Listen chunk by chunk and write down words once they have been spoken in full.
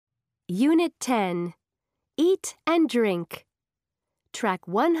Unit 10. Eat and Drink. Track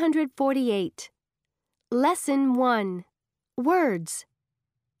 148. Lesson 1. Words.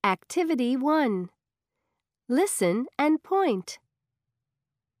 Activity 1. Listen and point.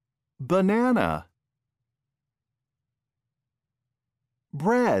 Banana.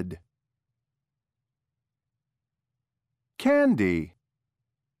 Bread. Candy.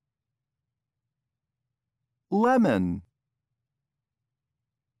 Lemon.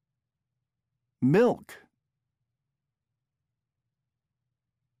 Milk.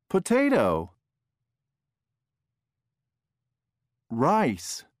 Potato.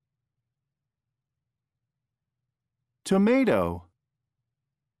 Rice. Tomato.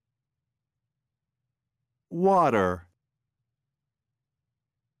 Water.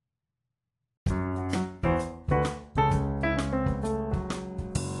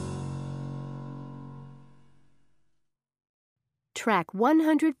 Track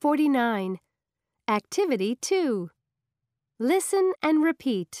 149. Activity 2. Listen and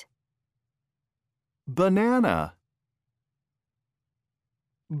repeat. Banana.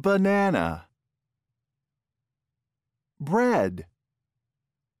 Banana. Bread.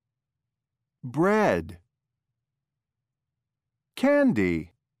 Bread.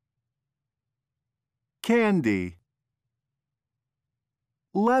 Candy. Candy.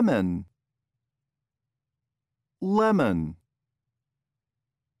 Lemon. Lemon.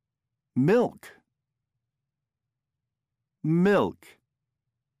 Milk. Milk.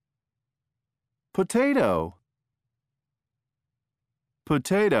 Potato.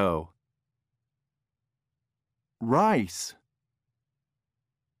 Potato. Rice.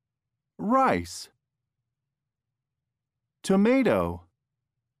 Rice. Tomato.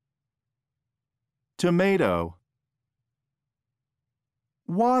 Tomato.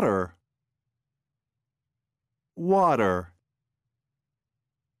 Water. Water.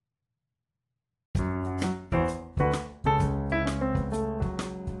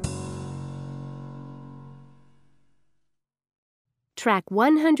 Track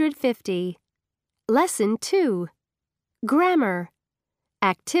 150. Lesson 2. Grammar.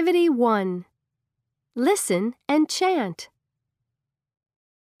 Activity 1. Listen and chant.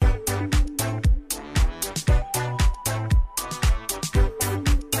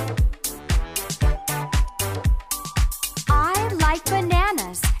 I like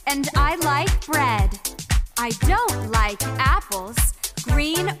bananas and I like bread. I don't like apples,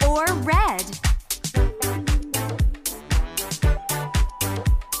 green or red.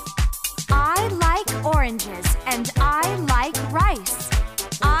 I like oranges and I like rice.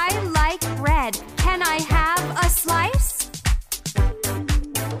 I like bread. Can I have a slice?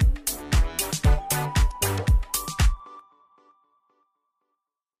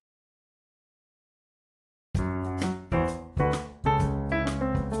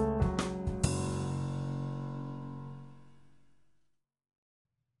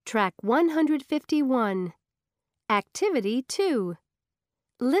 Track 151. Activity 2.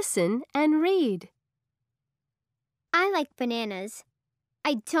 Listen and read. I like bananas.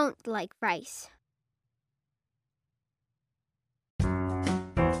 I don't like rice.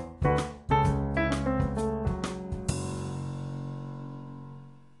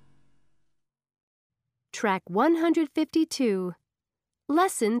 Track 152.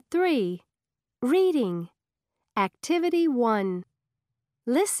 Lesson 3. Reading. Activity 1.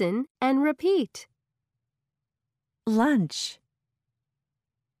 Listen and repeat. Lunch.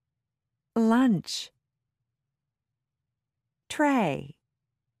 Lunch. Tray.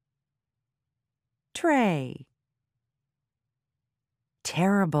 Tray.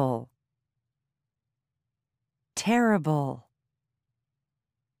 Terrible. Terrible.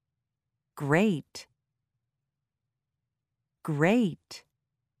 Great. Great.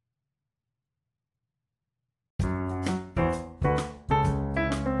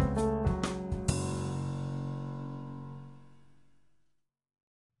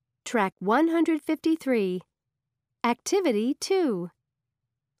 Track 153. Activity 2.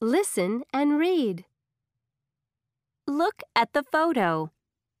 Listen and read. Look at the photo.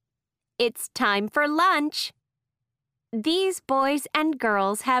 It's time for lunch. These boys and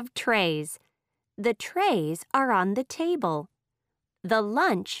girls have trays. The trays are on the table. The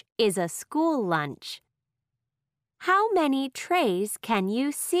lunch is a school lunch. How many trays can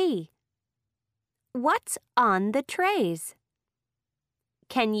you see? What's on the trays?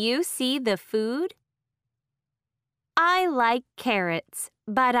 Can you see the food? I like carrots,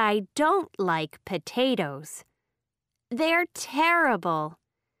 but I don't like potatoes. They're terrible.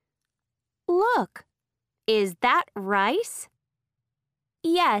 Look, is that rice?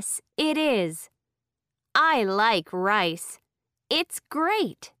 Yes, it is. I like rice. It's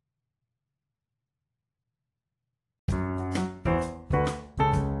great.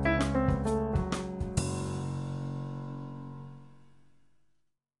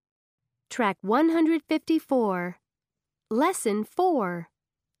 Track 154. Lesson 4.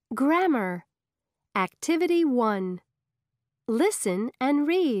 Grammar. Activity 1. Listen and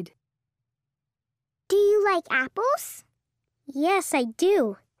read. Do you like apples? Yes, I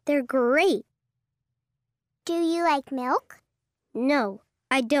do. They're great. Do you like milk? No,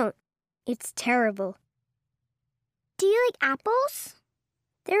 I don't. It's terrible. Do you like apples?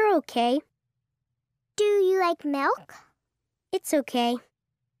 They're okay. Do you like milk? It's okay.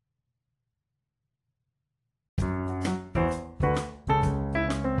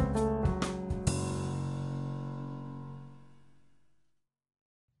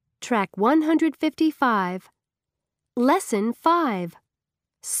 Track 155. Lesson 5.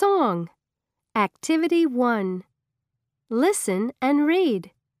 Song. Activity 1. Listen and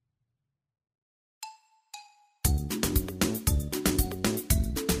read.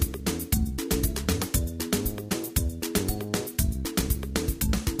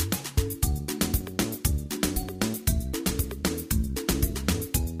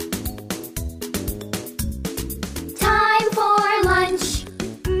 Time for lunch.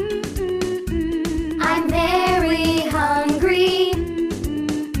 I'm very hungry.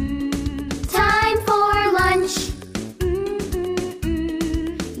 Time for lunch.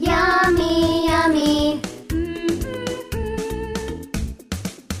 Yummy, yummy.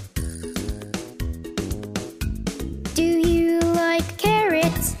 Do you like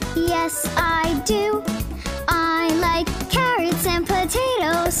carrots? Yes, I do. I like carrots and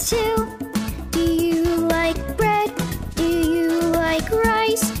potatoes too. Do you like bread? Do you like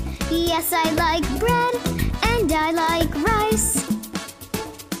rice? Yes, I like bread and I like rice.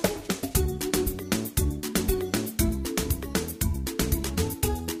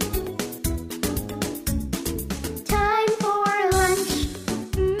 Time for lunch.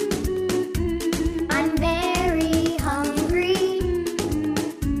 I'm very hungry.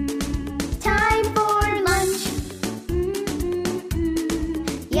 Time for lunch.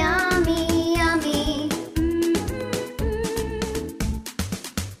 Yummy, yummy.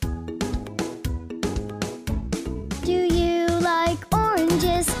 Do you like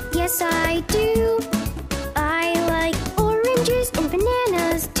oranges? Yes, I do. I like oranges and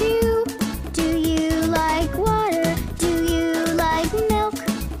bananas too. Do you like water? Do you like milk?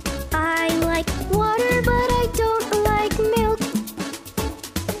 I like water, but I don't like milk.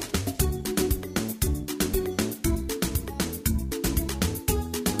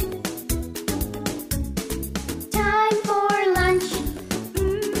 Time for lunch.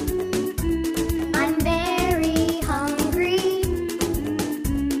 I'm very hungry.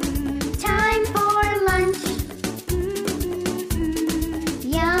 Time for lunch.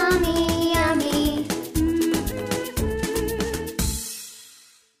 Yummy, yummy.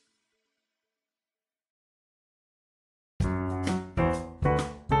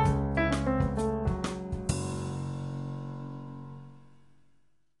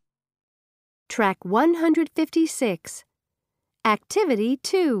 Track 156. Activity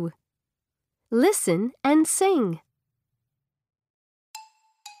 2. Listen and sing.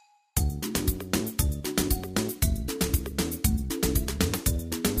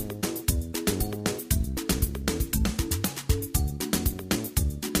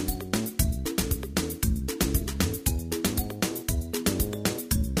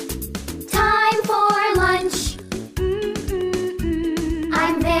 Time for lunch.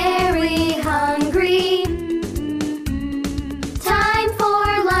 I'm very hungry. Time for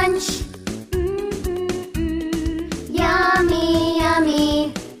lunch. Yummy,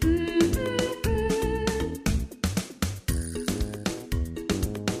 yummy.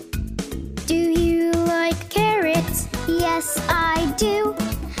 Do you like carrots? Yes, I do.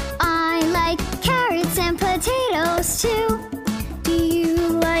 I like carrots and potatoes too. Do you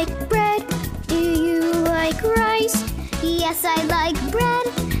like bread? Do you like rice? Yes, I like bread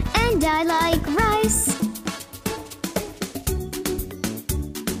and I like rice.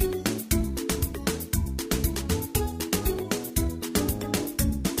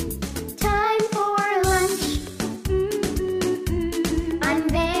 Time for lunch. I'm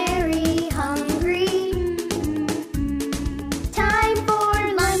very hungry. Time for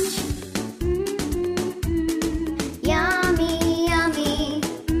lunch. Yummy, yummy.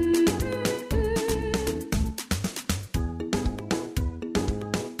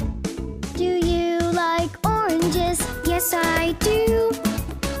 Do you like oranges? Yes, I do.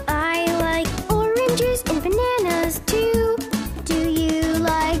 I like oranges and bananas too. Do you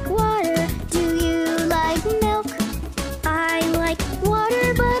like water? Do you like milk? I like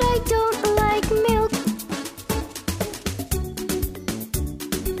water, but I don't like milk.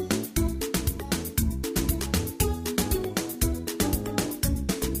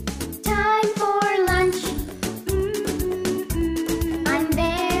 Time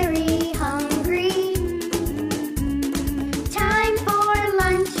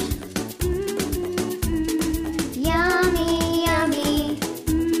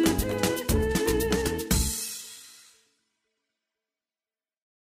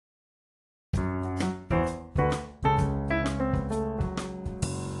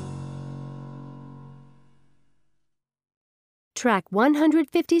Track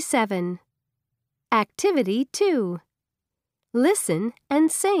 157. Activity 2. Listen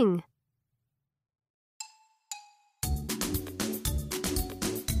and sing.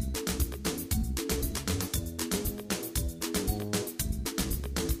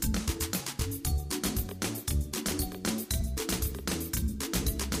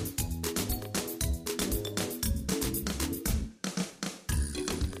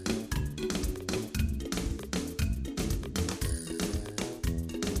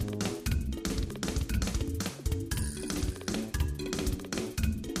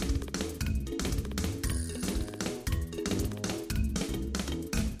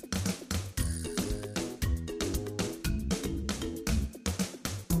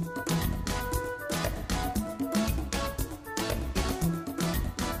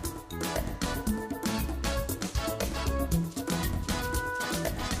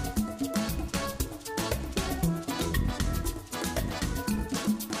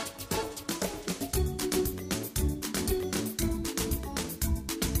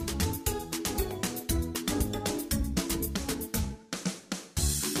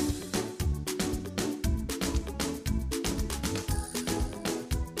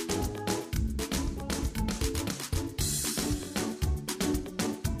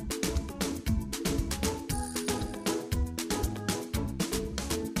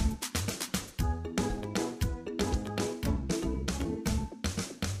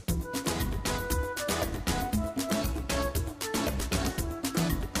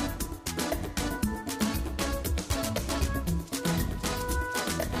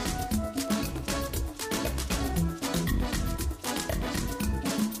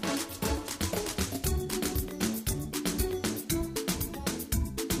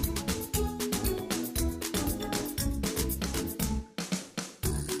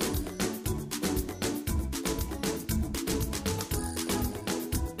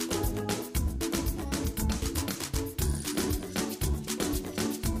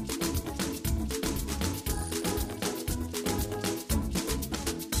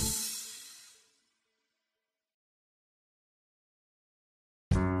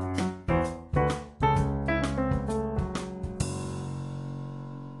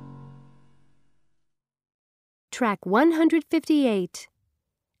 Track 158.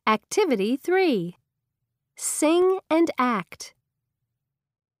 Activity 3. Sing and act.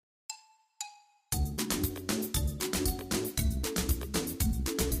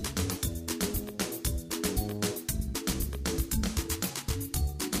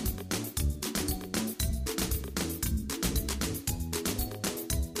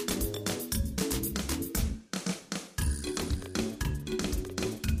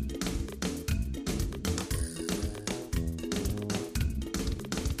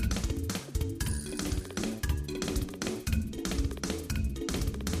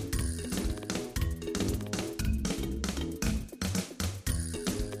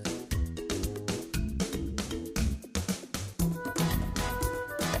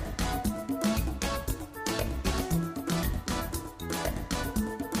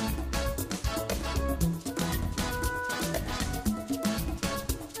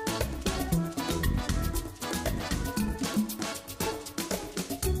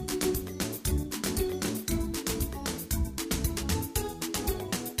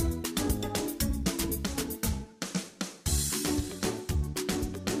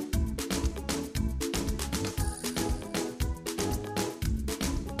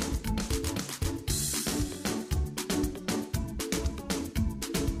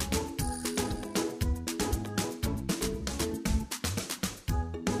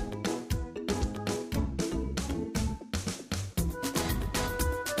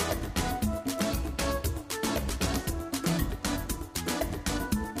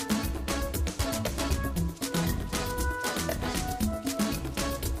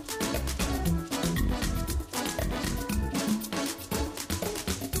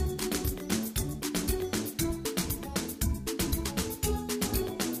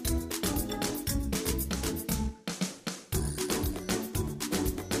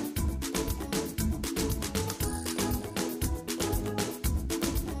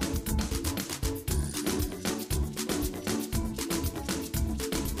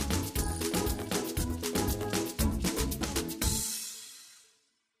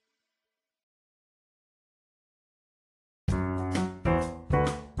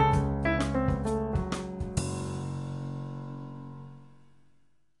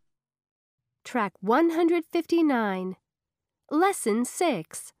 Track 159. Lesson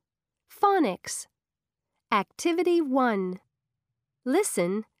 6. Phonics. Activity 1.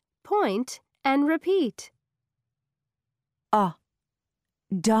 Listen, point, and repeat.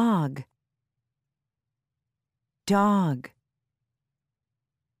 Dog. Dog.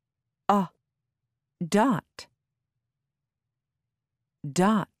 Dot.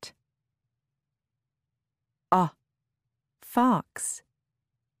 Dot. Fox.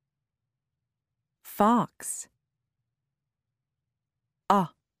 Fox.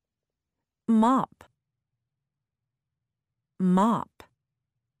 Mop. Mop.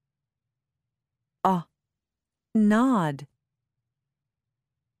 Nod.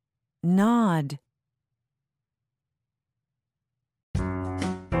 Nod.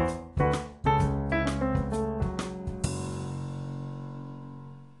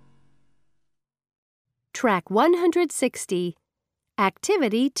 Track 160.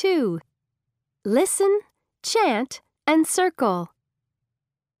 Activity 2. Listen, chant, and circle.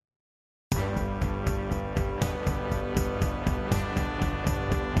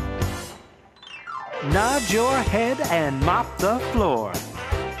 Nod your head and mop the floor.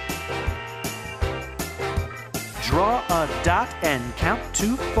 Draw a dot and count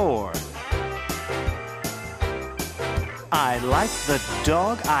to 4. I like the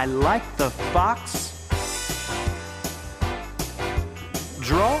dog, I like the fox.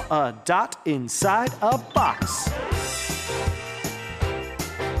 Draw a dot inside a box.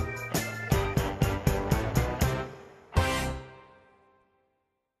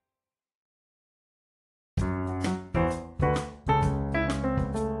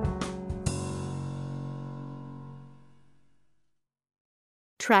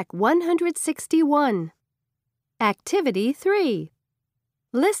 Track 161. Activity 3.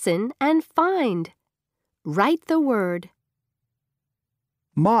 Listen and find. Write the word.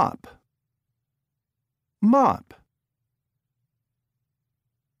 Mop. Mop.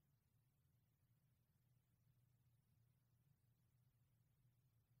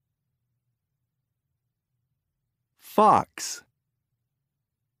 Fox.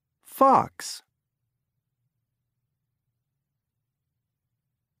 Fox.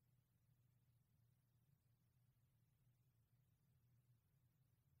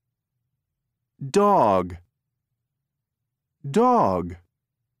 Dog. Dog.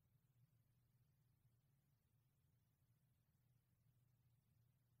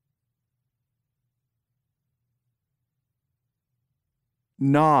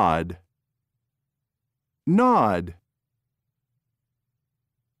 Nod. Nod.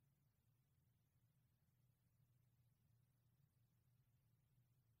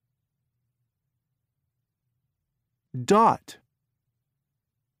 Dot.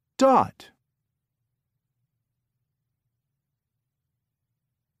 Dot.